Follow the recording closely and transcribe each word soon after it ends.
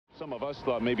Some of us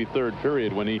thought maybe third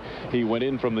period when he went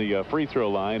in from the free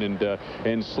throw line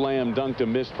and slam dunked a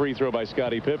missed free throw by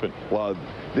Scottie Pippen. Well,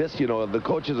 this, you know, the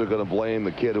coaches are going to blame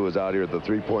the kid who was out here at the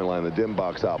three-point line that didn't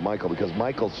box out Michael, because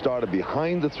Michael started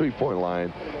behind the three-point line,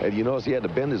 and you notice he had to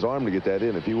bend his arm to get that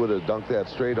in. If he would have dunked that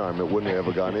straight arm, it wouldn't have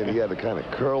ever gone in. He had to kind of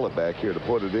curl it back here to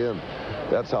put it in.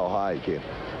 That's how high he came.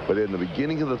 But in the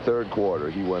beginning of the third quarter,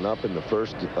 he went up in the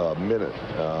first minute.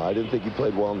 I didn't think he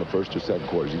played well in the first or second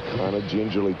quarters. He's kind of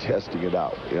gingerly testing it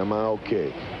out. Am I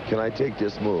okay? Can I take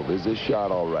this move? Is this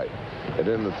shot all right? And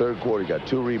then in the third quarter, he got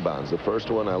 2 rebounds. The first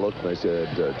one, I looked and I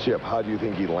said, Chip, how do you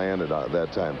think he landed at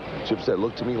that time? Chip said,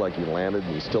 looked to me like he landed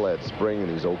and he still had spring and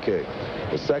he's okay.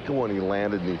 The second one, he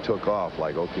landed and he took off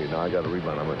like, okay, now I got a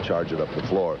rebound. I'm going to charge it up the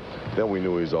floor. Then we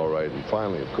knew he was all right. And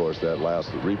finally, of course, that last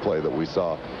replay that we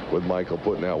saw with Michael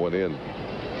putting that one in,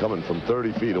 coming from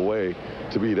 30 feet away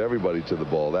to beat everybody to the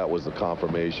ball, that was the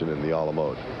confirmation in the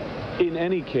Alamo. In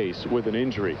any case with an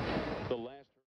injury,